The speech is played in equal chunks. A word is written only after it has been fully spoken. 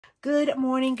Good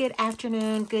morning, good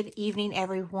afternoon, good evening,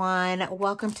 everyone.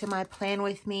 Welcome to my Plan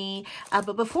With Me.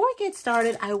 But before we get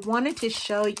started, I wanted to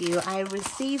show you, I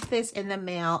received this in the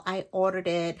mail. I ordered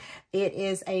it. It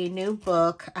is a new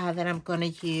book that I'm going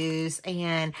to use,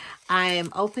 and I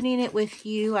am opening it with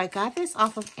you. I got this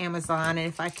off of Amazon, and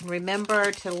if I can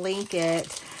remember to link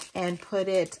it and put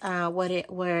it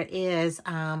where it is,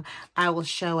 I will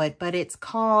show it. But it's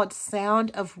called Sound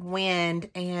of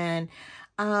Wind, and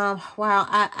wow,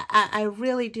 I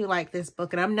really do like this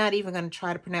book, and I'm not even going to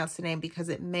try to pronounce the name because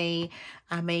I may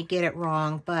get it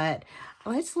wrong, but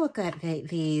let's look at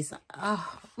these.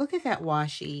 Oh, look at that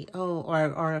washi. Oh,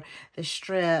 or the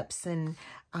strips, and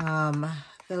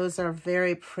those are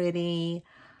very pretty.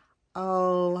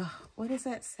 Oh, what does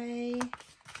that say?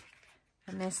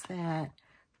 I missed that.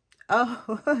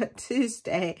 Oh,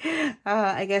 Tuesday.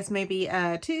 I guess maybe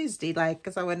Tuesday, like,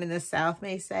 because I went in the South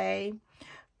may say.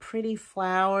 Pretty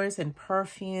flowers and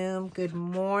perfume. Good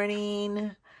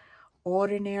morning.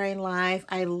 Ordinary life.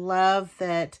 I love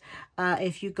that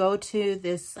if you go to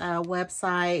this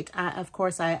website, of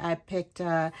course I picked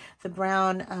the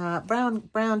brown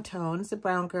tones, the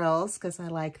brown girls, because I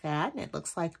like that and it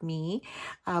looks like me.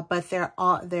 But there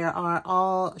are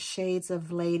all shades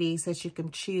of ladies that you can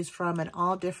choose from, and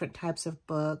all different types of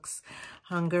books.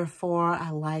 Hunger for, I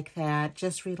like that.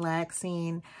 Just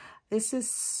relaxing. This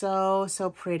is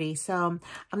so pretty. So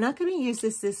I'm not going to use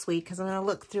this week because I'm going to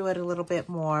look through it a little bit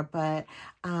more, but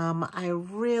I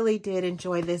really did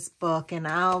enjoy this book, and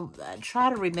I'll try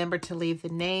to remember to leave the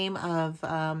name of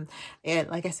it.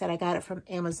 Like I said, I got it from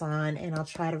Amazon, and I'll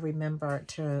try to remember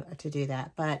to do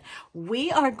that. But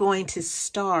we are going to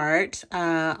start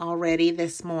already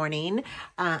this morning.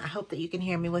 I hope that you can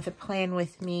hear me with a Plan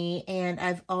With Me, and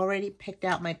I've already picked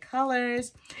out my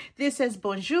colors. This says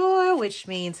bonjour, which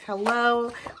means hello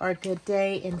or good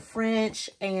day in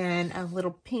French, and a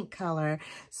little pink color.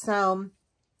 So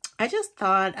I just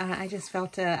thought, I just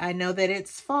felt, I know that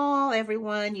it's fall,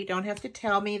 everyone. You don't have to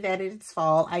tell me that it's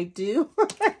fall. I do.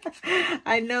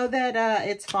 I know that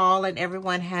it's fall, and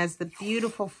everyone has the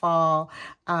beautiful fall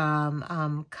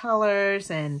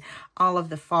colors and all of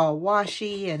the fall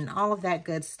washi and all of that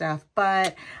good stuff.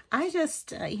 But I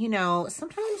just, you know,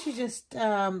 sometimes you just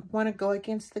want to go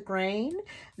against the grain,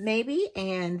 maybe,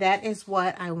 and that is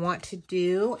what I want to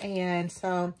do. And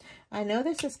so I know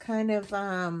this is kind of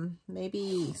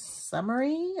maybe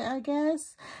summery, I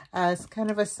guess. It's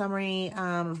kind of a summery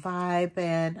vibe,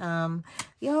 and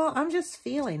y'all, I'm just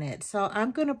feeling it. So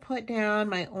I'm going to put down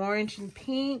my orange and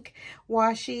pink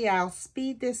washi. I'll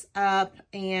speed this up,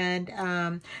 and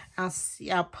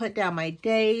I'll put down my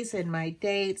days and my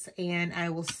dates, and I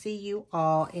will see you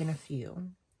all in a few.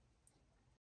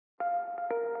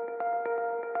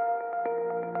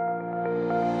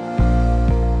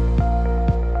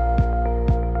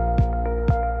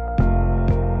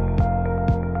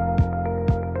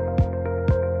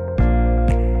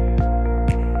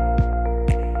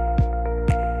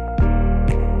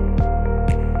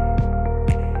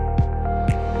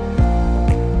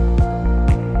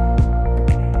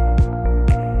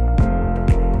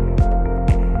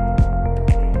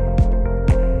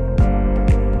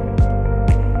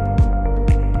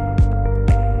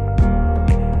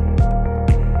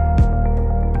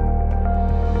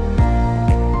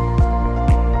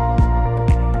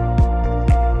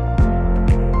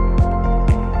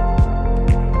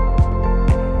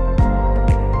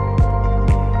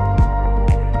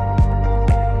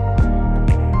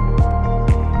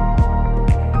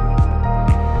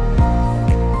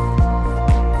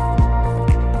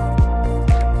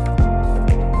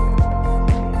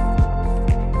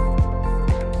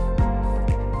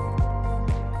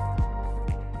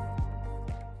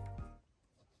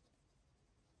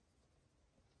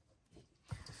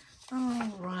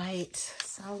 All right,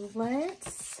 so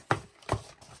let's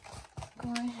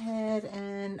go ahead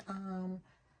and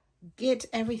get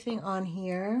everything on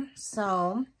here.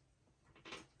 So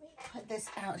let me put this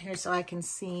out here so I can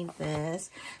see this.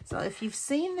 So if you've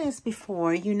seen this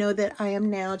before, you know that I am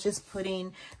now just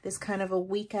putting this kind of a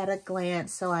week at a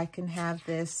glance, so I can have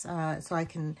this, so I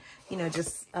can, you know,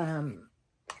 just kind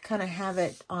of have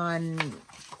it on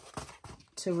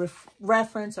to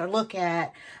reference or look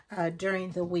at during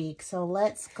the week. So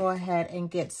let's go ahead and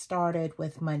get started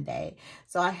with Monday.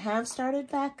 So I have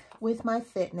started back with my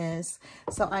fitness.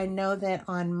 So I know that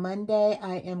on Monday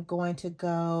I am going to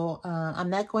go,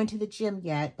 I'm not going to the gym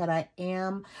yet, but I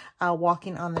am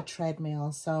walking on the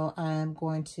treadmill. So I'm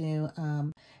going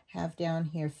to have down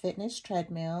here fitness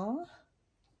treadmill.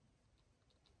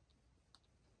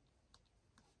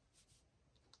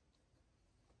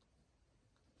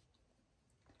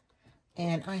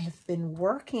 And I have been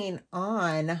working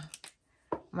on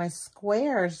my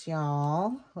squares,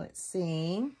 y'all. Let's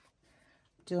see.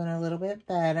 Doing a little bit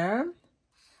better.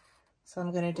 So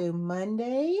I'm going to do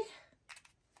Monday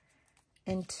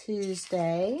and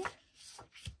Tuesday.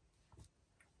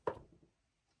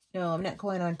 No, I'm not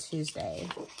going on Tuesday.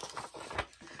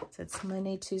 So it's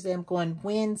Monday, Tuesday. I'm going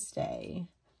Wednesday.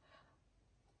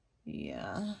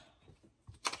 Yeah.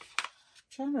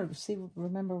 I'm trying to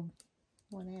remember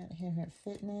what I had here.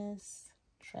 Fitness,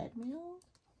 treadmill.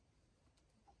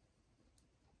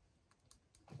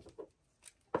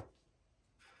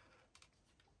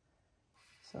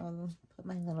 So I'll put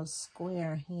my little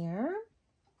square here.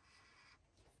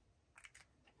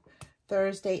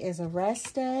 Thursday is a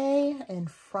rest day, and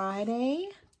Friday,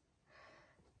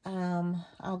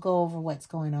 I'll go over what's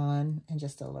going on in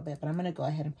just a little bit, but I'm going to go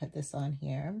ahead and put this on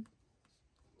here.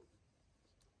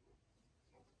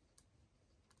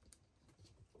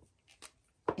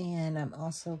 And I'm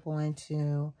also going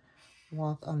to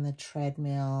walk on the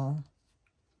treadmill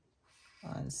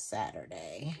on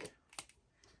Saturday.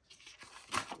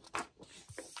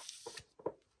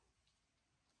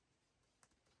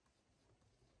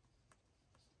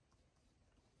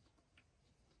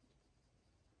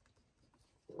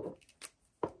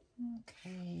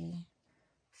 Okay,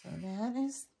 so that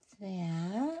is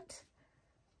that.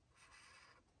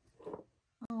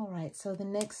 All right, so the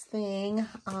next thing,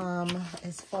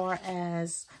 as far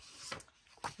as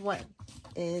what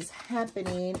is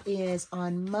happening is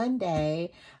on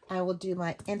Monday, I will do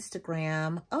my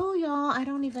Instagram. Oh, y'all, I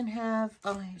don't even have,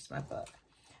 oh, here's my book.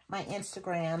 My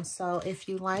Instagram. So if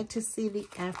you like to see the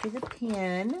after the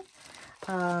pin,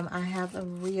 I have a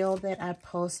reel that I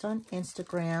post on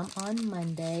Instagram on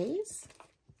Mondays.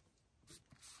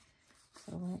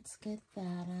 So let's get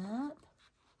that up.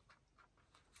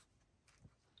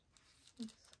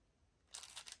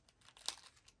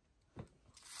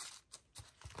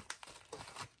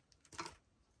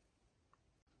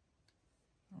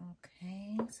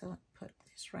 Okay, so put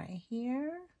this right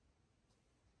here.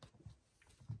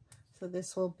 So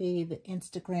this will be the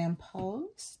Instagram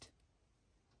post.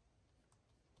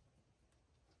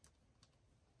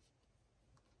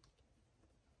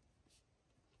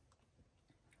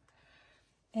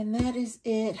 And that is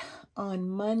it on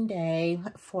Monday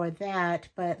for that.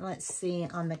 But let's see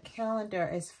on the calendar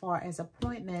as far as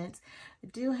appointments. I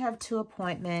do have 2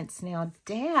 appointments. Now,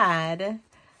 Dad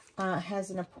has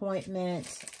an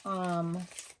appointment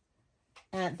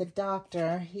at the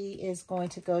doctor. He is going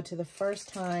to go to the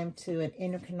first time to an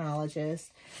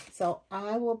endocrinologist. So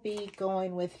I will be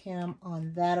going with him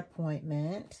on that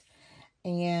appointment.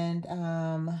 And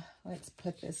let's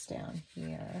put this down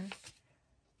here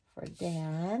for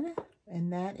Dad.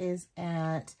 And that is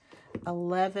at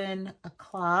 11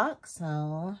 o'clock.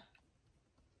 So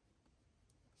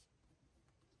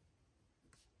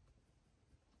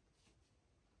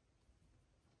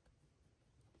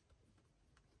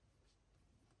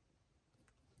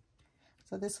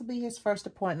this will be his first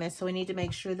appointment. So we need to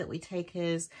make sure that we take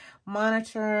his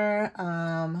monitor,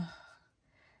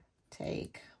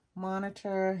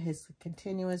 his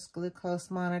continuous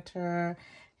glucose monitor,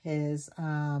 his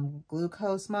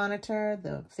glucose monitor,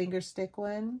 the finger stick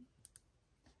one,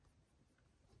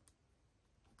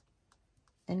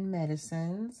 and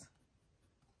medicines.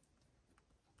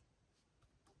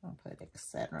 I'll put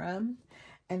etc.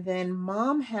 And then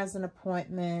Mom has an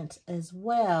appointment as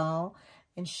well.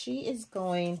 And she is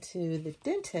going to the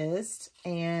dentist,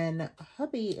 and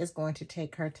hubby is going to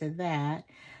take her to that,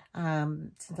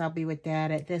 since I'll be with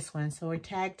Dad at this one. So we're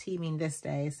tag teaming this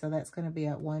day. So that's going to be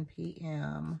at 1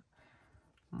 p.m.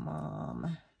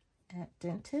 Mom at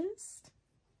dentist.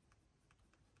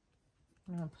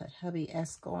 I'm going to put hubby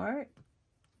escort.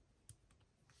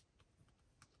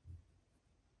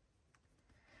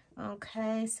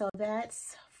 Okay, so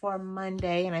that's for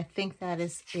Monday, and I think that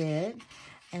is it.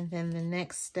 And then the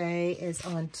next day is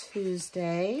on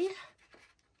Tuesday.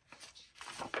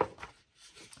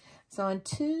 So on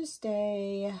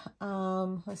Tuesday,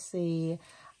 let's see,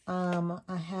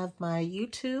 I have my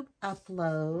YouTube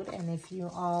upload. And if you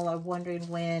all are wondering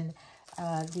when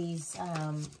these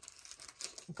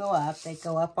go up, they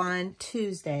go up on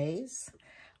Tuesdays.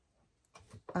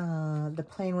 The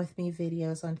Playing With Me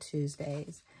videos on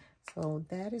Tuesdays. So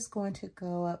that is going to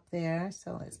go up there.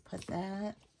 So let's put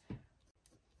that.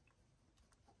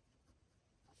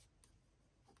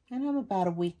 And I'm about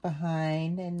a week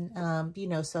behind, and, you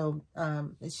know, so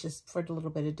it's just for a little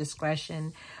bit of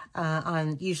discretion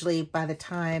on usually by the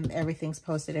time everything's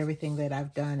posted, everything that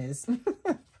I've done is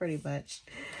pretty much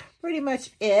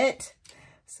it.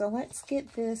 So let's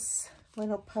get this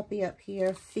little puppy up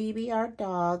here. Phoebe, our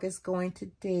dog, is going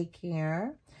to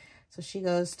daycare. So she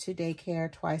goes to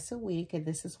daycare twice a week, and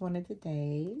this is one of the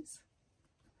days.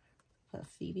 Put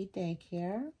Phoebe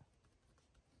daycare.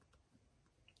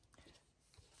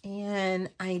 And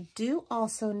I do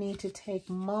also need to take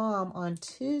Mom on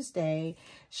Tuesday.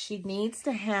 She needs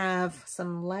to have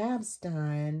some labs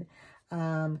done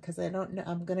because I don't know,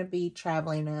 I'm going to be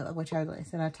traveling, which I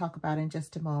said I'll talk about in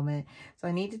just a moment. So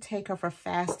I need to take her for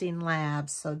fasting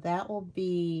labs. So that will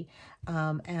be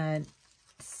at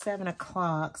 7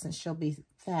 o'clock, since she'll be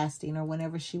fasting, or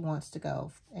whenever she wants to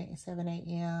go. 7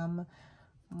 a.m.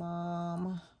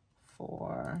 Mom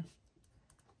for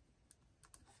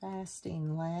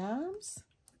fasting labs.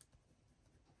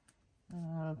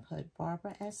 I'll put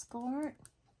Barbara Escort.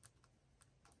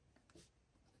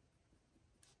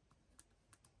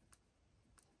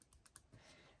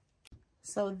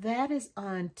 So that is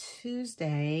on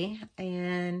Tuesday,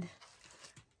 and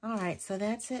all right, so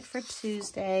that's it for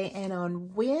Tuesday. And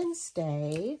on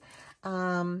Wednesday,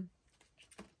 Monday,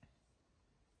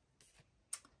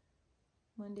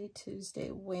 Tuesday,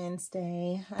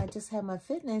 Wednesday, I just have my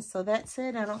fitness, so that's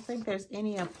it. I don't think there's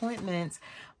any appointments,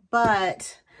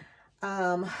 but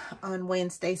on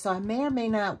Wednesday, so I may or may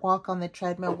not walk on the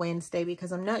treadmill Wednesday,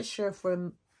 because I'm not sure if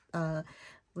we're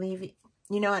leaving.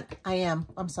 You know what? I am.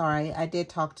 I'm sorry. I did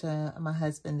talk to my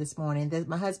husband this morning.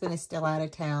 My husband is still out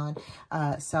of town,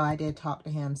 so I did talk to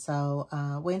him. So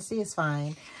Wednesday is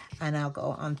fine, and I'll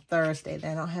go on Thursday.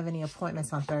 I don't have any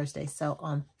appointments on Thursday. So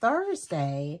on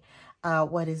Thursday,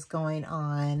 what is going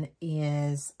on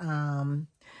is,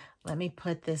 let me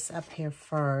put this up here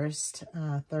first.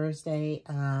 Thursday,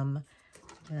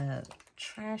 the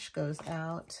trash goes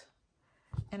out,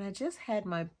 and I just had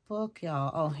my book,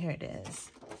 y'all. Oh, here it is.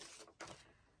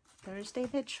 Thursday,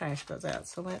 the trash goes out.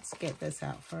 So let's get this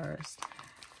out first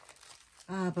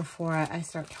before I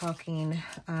start talking.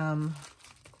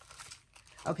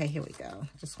 Okay, here we go.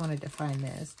 Just wanted to find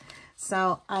this.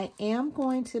 So I am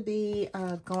going to be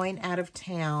going out of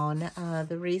town.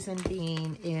 The reason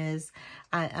being is,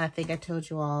 I think I told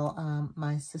you all,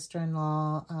 my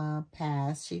sister-in-law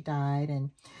passed. She died. And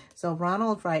so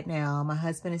Ronald right now, my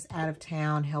husband is out of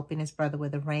town helping his brother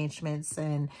with arrangements.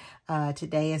 And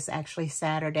today is actually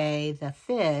Saturday the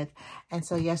 5th. And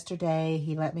so yesterday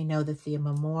he let me know that the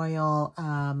memorial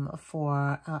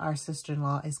for our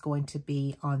sister-in-law is going to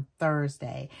be on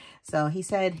Thursday. So he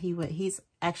said he's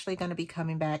actually going to be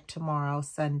coming back tomorrow,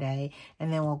 Sunday,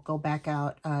 and then we'll go back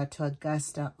out to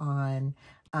Augusta on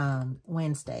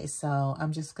Wednesday. So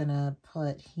I'm just going to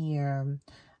put here,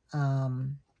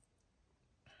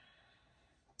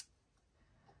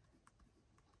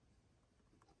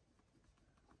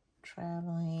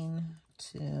 traveling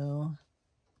to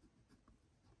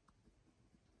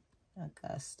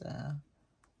Augusta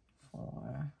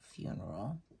for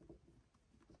funeral.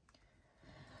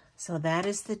 So that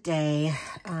is the day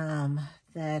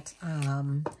that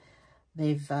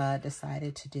they've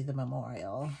decided to do the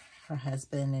memorial. Her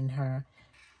husband and her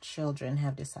children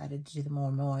have decided to do the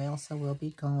memorial. So we'll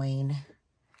be going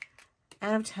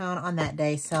out of town on that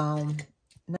day. So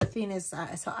nothing is,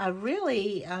 so I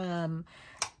really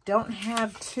don't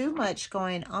have too much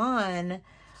going on.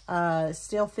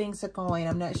 Still things are going.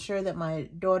 I'm not sure that my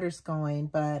daughter's going,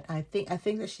 but I think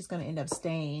that she's going to end up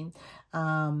staying.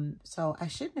 So I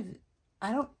shouldn't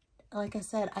have, like I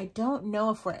said, I don't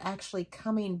know if we're actually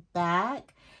coming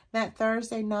back that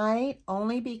Thursday night,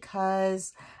 only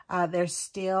because there's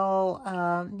still,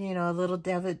 you know, a little,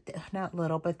 not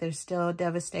little, but there's still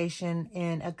devastation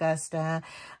in Augusta.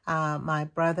 My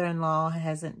brother-in-law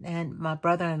and my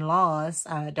brother-in-laws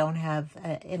don't have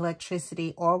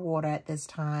electricity or water at this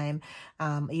time.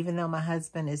 Even though my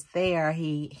husband is there,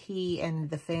 he and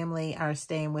the family are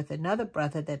staying with another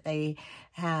brother that they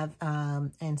have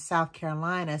in South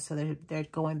Carolina. So they're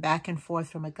going back and forth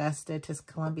from Augusta to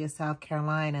Columbia, South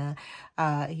Carolina,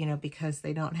 you know, because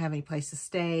they don't have any place to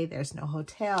stay. There's no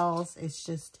hotels.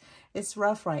 It's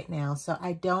rough right now. So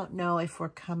I don't know if we're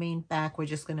coming back. We're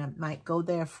just might go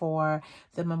there for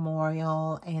the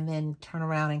memorial and then turn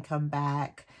around and come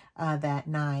back that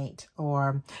night,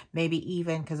 or maybe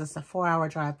even, because it's a 4-hour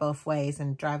drive both ways,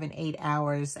 and driving 8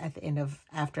 hours at the end of,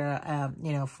 after,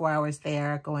 you know, 4 hours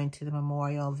there, going to the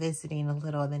memorial, visiting a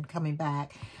little, and then coming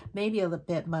back, maybe a little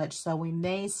bit much. So we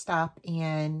may stop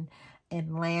in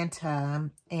Atlanta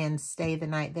and stay the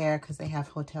night there because they have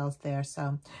hotels there.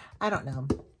 So I don't know,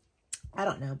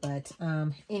 but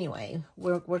anyway,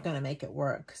 we're going to make it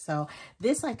work. So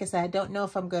this, like I said, I don't know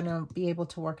if I'm going to be able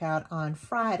to work out on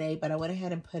Friday, but I went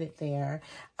ahead and put it there.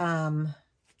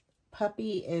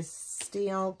 puppy is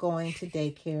still going to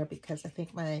daycare because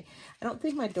I don't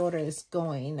think my daughter is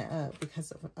going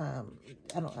because of I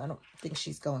don't think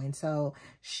she's going. So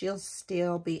she'll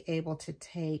still be able to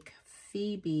take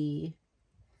Phoebe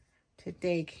to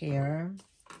daycare.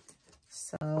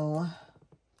 So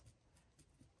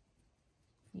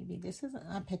Phoebe,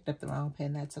 I picked up the wrong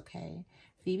pen. That's okay.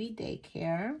 Phoebe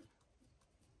daycare.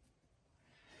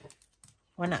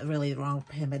 Well, not really the wrong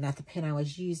pen, but not the pen I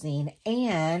was using.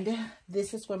 And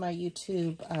this is where my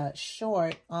YouTube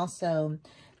short also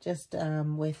just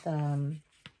with the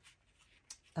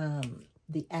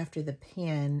after the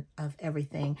pen of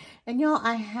everything. And y'all,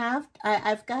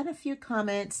 I've got a few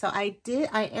comments. So I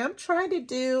am trying to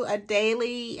do a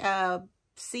daily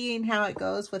seeing how it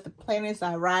goes with the planners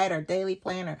I write, or daily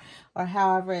planner, or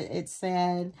however it's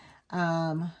said,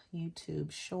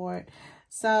 YouTube short.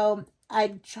 So I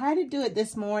tried to do it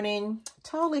this morning,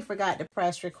 totally forgot to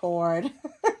press record.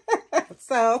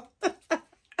 So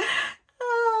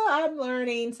I'm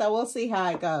learning, so we'll see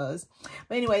how it goes.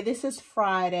 But anyway, this is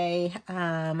Friday.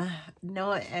 And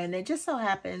it just so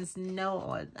happens, I'm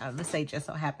gonna say just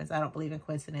so happens, I don't believe in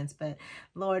coincidence, but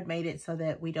Lord made it so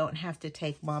that we don't have to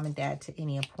take mom and dad to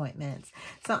any appointments.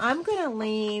 So I'm gonna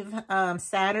leave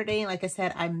Saturday. Like I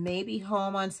said, I may be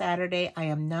home on Saturday. I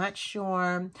am not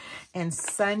sure. And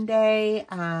Sunday,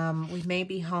 we may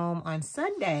be home on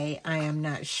Sunday. I am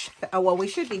not sure. Oh, well, we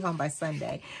should be home by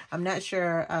Sunday. I'm not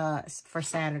sure for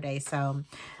Saturday. So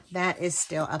that is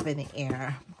still up in the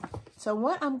air. So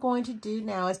what I'm going to do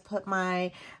now is put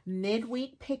my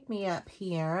midweek pick-me-up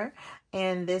here.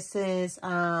 And this is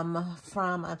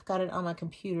I've got it on my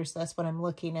computer, so that's what I'm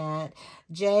looking at.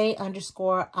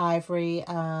 J_Ivory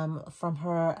from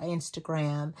her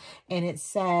Instagram. And it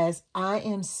says, I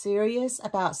am serious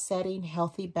about setting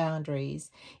healthy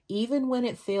boundaries. Even when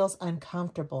it feels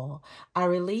uncomfortable, I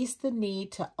release the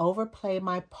need to overplay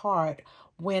my part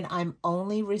when I'm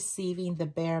only receiving the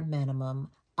bare minimum.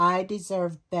 I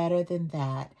deserve better than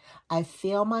that. I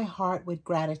fill my heart with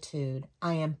gratitude.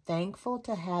 I am thankful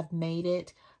to have made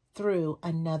it through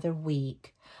another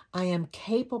week. I am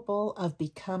capable of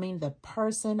becoming the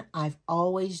person I've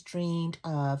always dreamed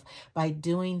of by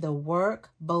doing the work,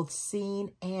 both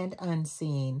seen and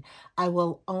unseen. I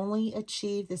will only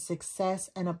achieve the success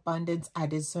and abundance I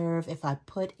deserve if I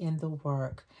put in the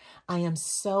work. I am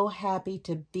so happy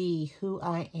to be who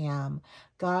I am.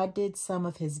 God did some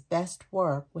of his best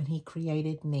work when he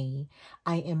created me.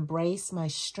 I embrace my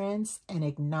strengths and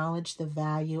acknowledge the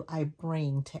value I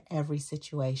bring to every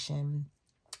situation.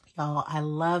 Y'all, I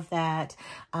love that.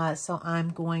 So I'm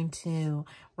going to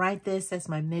write this as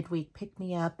my midweek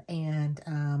pick-me-up, and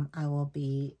I will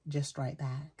be just right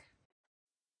back.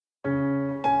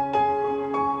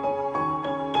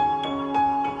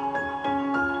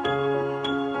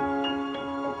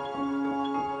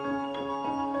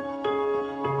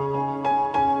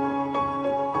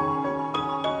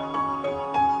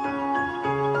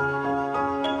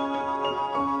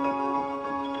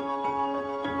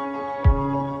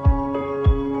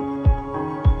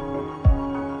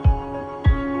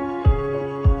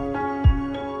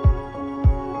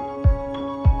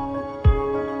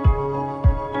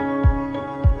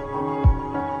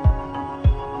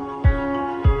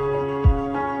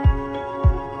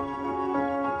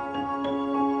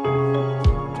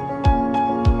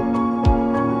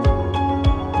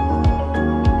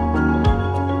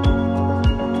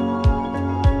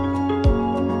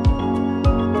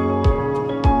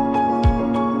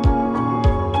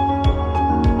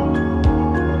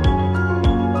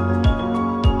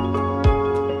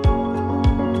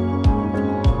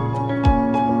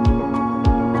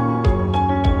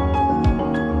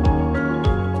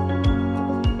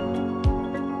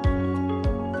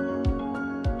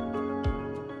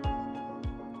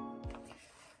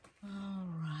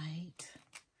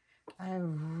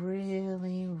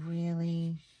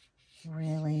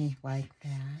 Like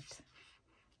that.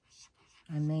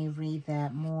 I may read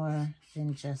that more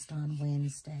than just on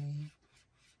Wednesday.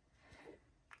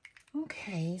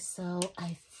 Okay, so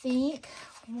I think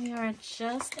we are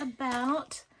just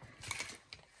about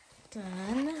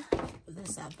done. Put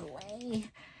this out of the way.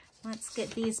 Let's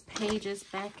get these pages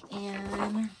back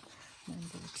in.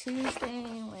 Monday,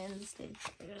 Tuesday, Wednesday,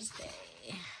 Thursday.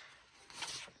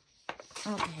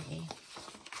 Okay.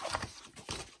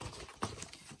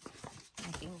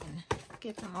 I can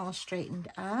get them all straightened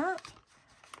up.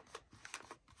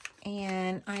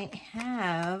 And I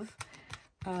have,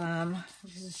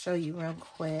 just to show you real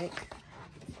quick,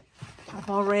 I've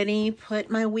already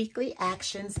put my weekly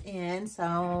actions in.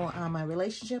 So my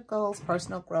relationship goals,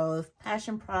 personal growth,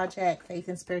 passion project, faith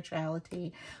and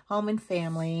spirituality, home and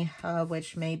family,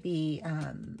 which may be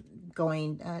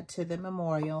going to the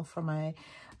memorial for my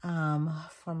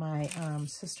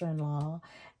sister-in-law.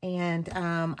 And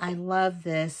I love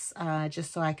this,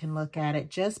 just so I can look at it.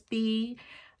 Just be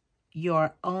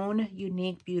your own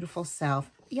unique, beautiful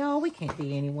self. Y'all, we can't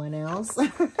be anyone else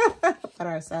but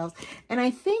ourselves. And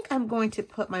I think I'm going to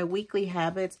put my weekly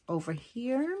habits over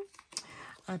here.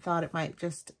 I thought it might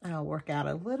just work out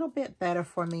a little bit better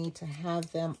for me to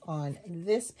have them on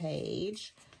this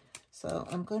page. So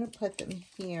I'm going to put them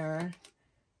here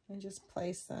and just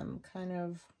place them kind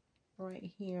of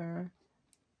right here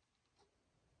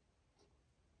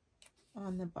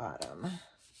on the bottom.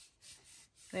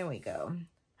 There we go.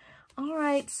 All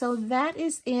right, so that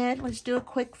is it. Let's do a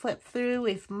quick flip through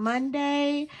with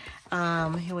Monday.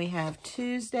 Here we have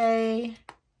Tuesday,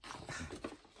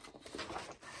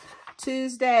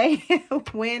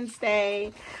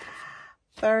 Wednesday,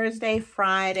 Thursday,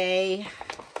 Friday,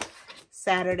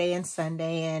 Saturday, and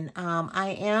Sunday. And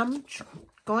I am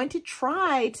going to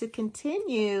try to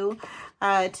continue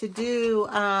to do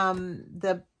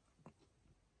the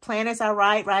plan as I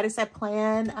write as I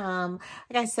plan.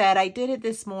 Like I said, I did it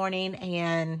this morning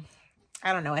and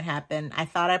I don't know what happened. I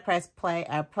thought I pressed play,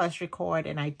 press record,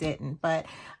 and I didn't. But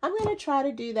I'm going to try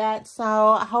to do that.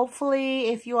 So hopefully,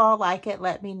 if you all like it,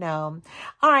 let me know.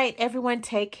 All right, everyone,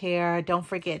 take care. Don't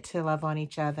forget to love on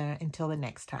each other. Until the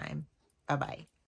next time. Bye-bye.